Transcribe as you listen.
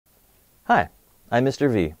Hi, I'm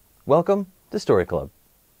Mr. V. Welcome to Story Club.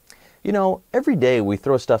 You know, every day we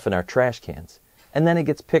throw stuff in our trash cans, and then it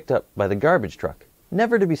gets picked up by the garbage truck,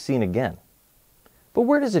 never to be seen again. But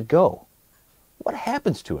where does it go? What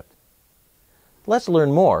happens to it? Let's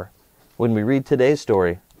learn more when we read today's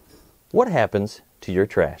story, What Happens to Your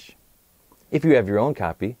Trash? If you have your own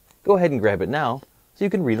copy, go ahead and grab it now so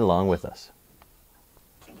you can read along with us.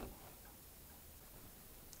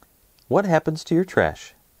 What Happens to Your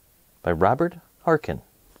Trash? By Robert Harkin.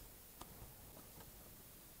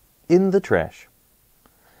 In the trash.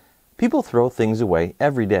 People throw things away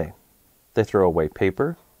every day. They throw away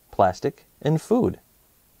paper, plastic, and food.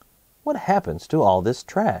 What happens to all this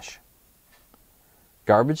trash?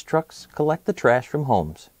 Garbage trucks collect the trash from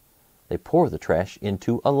homes. They pour the trash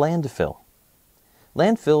into a landfill.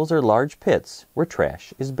 Landfills are large pits where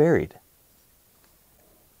trash is buried.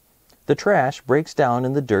 The trash breaks down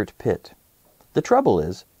in the dirt pit. The trouble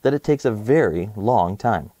is that it takes a very long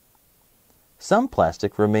time. Some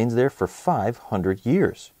plastic remains there for 500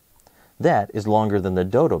 years. That is longer than the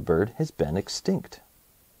dodo bird has been extinct.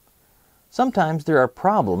 Sometimes there are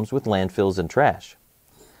problems with landfills and trash.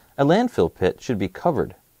 A landfill pit should be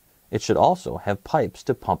covered. It should also have pipes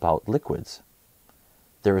to pump out liquids.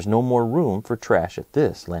 There is no more room for trash at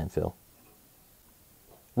this landfill.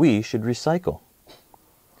 We should recycle.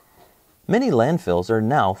 Many landfills are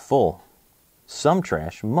now full. Some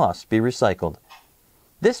trash must be recycled.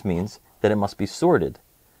 This means that it must be sorted.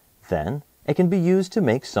 Then it can be used to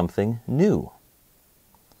make something new.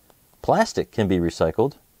 Plastic can be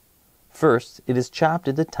recycled. First, it is chopped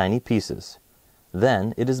into tiny pieces.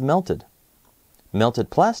 Then it is melted. Melted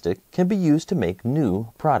plastic can be used to make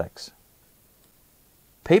new products.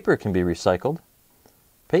 Paper can be recycled.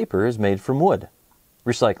 Paper is made from wood.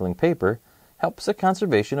 Recycling paper helps the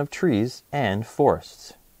conservation of trees and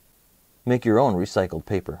forests. Make your own recycled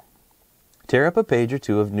paper. Tear up a page or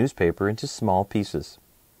two of newspaper into small pieces.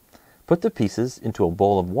 Put the pieces into a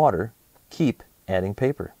bowl of water. Keep adding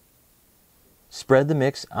paper. Spread the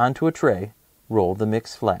mix onto a tray. Roll the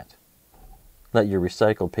mix flat. Let your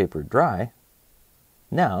recycled paper dry.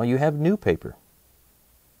 Now you have new paper.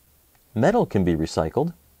 Metal can be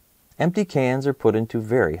recycled. Empty cans are put into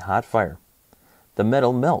very hot fire. The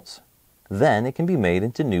metal melts. Then it can be made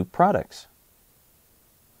into new products.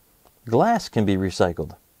 Glass can be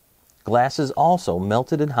recycled. Glass is also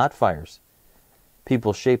melted in hot fires.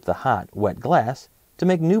 People shape the hot, wet glass to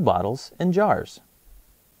make new bottles and jars.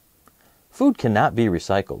 Food cannot be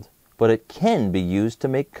recycled, but it can be used to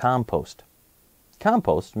make compost.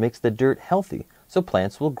 Compost makes the dirt healthy so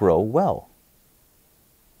plants will grow well.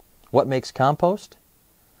 What makes compost?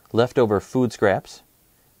 Leftover food scraps,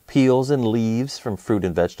 peels and leaves from fruit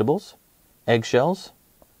and vegetables, eggshells,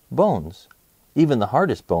 bones. Even the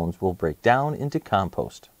hardest bones will break down into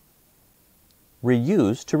compost.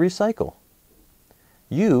 Reuse to recycle.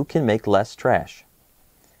 You can make less trash.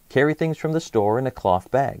 Carry things from the store in a cloth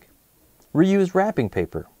bag. Reuse wrapping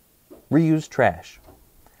paper. Reuse trash.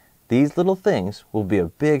 These little things will be a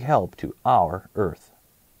big help to our Earth.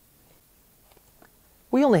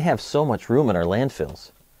 We only have so much room in our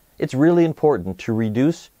landfills. It's really important to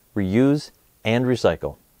reduce, reuse, and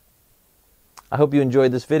recycle. I hope you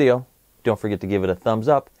enjoyed this video. Don't forget to give it a thumbs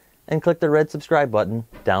up and click the red subscribe button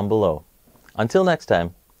down below. Until next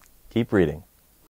time, keep reading.